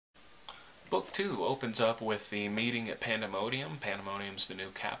Book 2 opens up with the meeting at Pandemonium. Pandemonium's the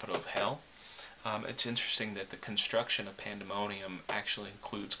new capital of hell. It's interesting that the construction of Pandemonium actually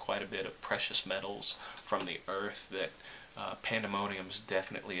includes quite a bit of precious metals from the earth, that Pandemonium's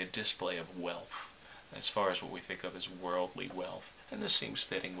definitely a display of wealth as far as what we think of as worldly wealth. And this seems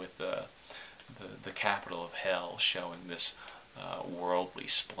fitting with the capital of hell showing this worldly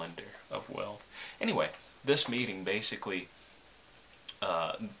splendor of wealth. Anyway, this meeting basically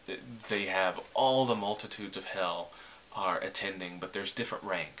they have all the multitudes of hell are attending, but there's different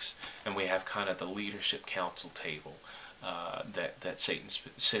ranks, and we have kind of the leadership council table that Satan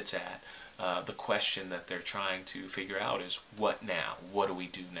sits at. The question that they're trying to figure out is, what now? What do we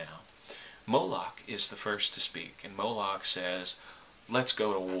do now? Moloch is the first to speak, and Moloch says, let's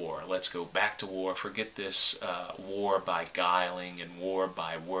go to war. Let's go back to war. Forget this war by guiling and war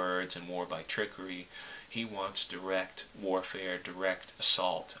by words and war by trickery. He wants direct warfare, direct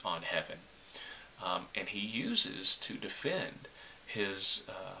assault on heaven. And he uses to defend his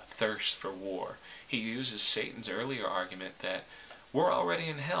thirst for war. He uses Satan's earlier argument that we're already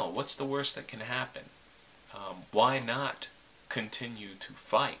in hell. What's the worst that can happen? Why not continue to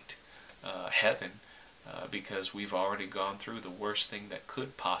fight heaven? Because we've already gone through the worst thing that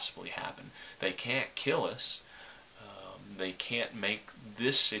could possibly happen. They can't kill us. They can't make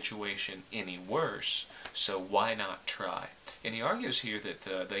this situation any worse, so why not try? And he argues here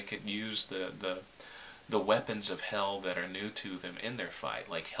that they could use the weapons of hell that are new to them in their fight,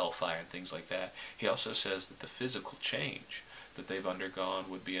 like hellfire and things like that. He also says that the physical change that they've undergone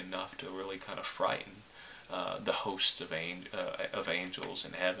would be enough to really kind of frighten the hosts of angels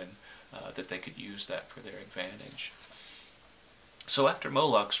in heaven, that they could use that for their advantage. So after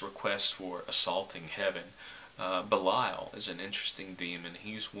Moloch's request for assaulting heaven, Belial is an interesting demon.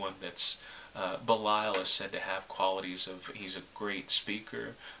 He's one that's Belial is said to have qualities of, he's a great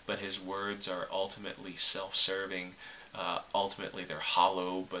speaker, but his words are ultimately self-serving. Ultimately they're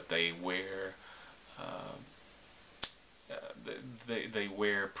hollow, but they wear they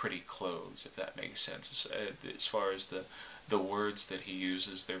wear pretty clothes, if that makes sense. As far as the words that he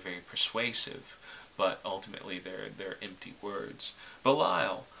uses, they're very persuasive, but ultimately they're empty words.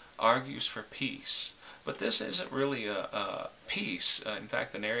 Belial argues for peace, but this isn't really a peace. In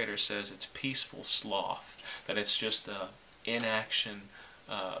fact, the narrator says it's peaceful sloth, that it's just inaction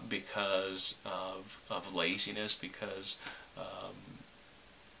because of laziness, because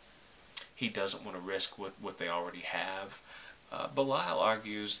he doesn't want to risk what they already have. Belial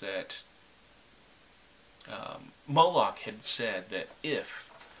argues that Moloch had said that if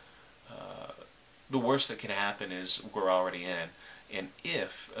the worst that can happen is we're already in, and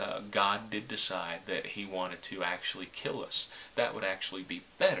if God did decide that he wanted to actually kill us, that would actually be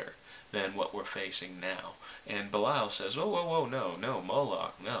better than what we're facing now. And Belial says, whoa, whoa, whoa, no,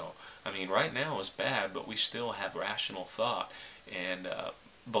 Moloch, no. I mean, right now is bad, but we still have rational thought. And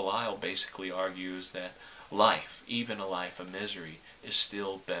Belial basically argues that life, even a life of misery, is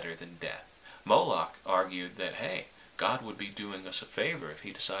still better than death. Moloch argued that, hey, God would be doing us a favor if he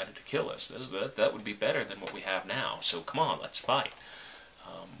decided to kill us. That would be better than what we have now, so come on, let's fight.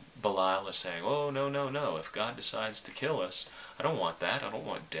 Belial is saying, oh, no, if God decides to kill us, I don't want that, I don't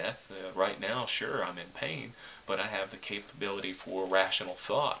want death. Right now, sure, I'm in pain, but I have the capability for rational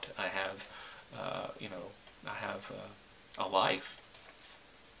thought. I have, I have a life,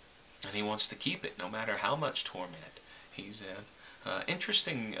 and he wants to keep it no matter how much torment he's in.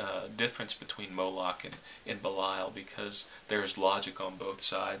 Interesting difference between Moloch and Belial, because there's logic on both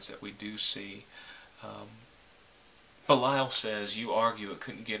sides that we do see. Belial says, you argue it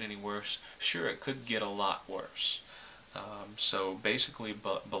couldn't get any worse. Sure, it could get a lot worse. So basically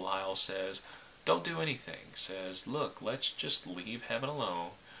Belial says, don't do anything. Says, look, let's just leave heaven alone.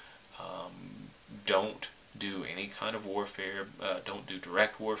 Don't do any kind of warfare. Don't do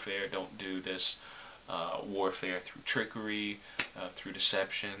direct warfare. Don't do this warfare through trickery, through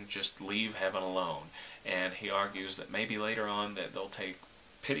deception. Just leave heaven alone. And he argues that maybe later on that they'll take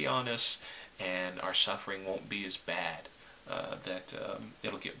pity on us and our suffering won't be as bad, that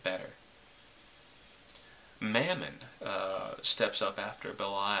it'll get better. Mammon steps up after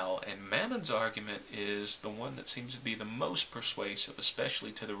Belial, and Mammon's argument is the one that seems to be the most persuasive,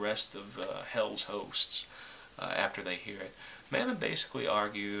 especially to the rest of hell's hosts after they hear it. Mammon basically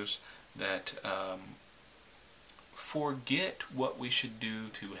argues that forget what we should do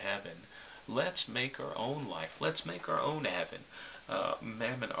to heaven. Let's make our own life. Let's make our own heaven.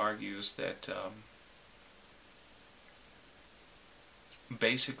 Mammon argues that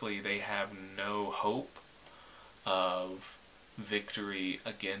basically they have no hope of victory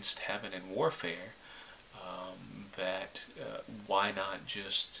against heaven in warfare, that why not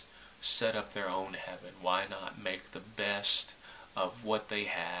just set up their own heaven? Why not make the best of what they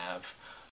have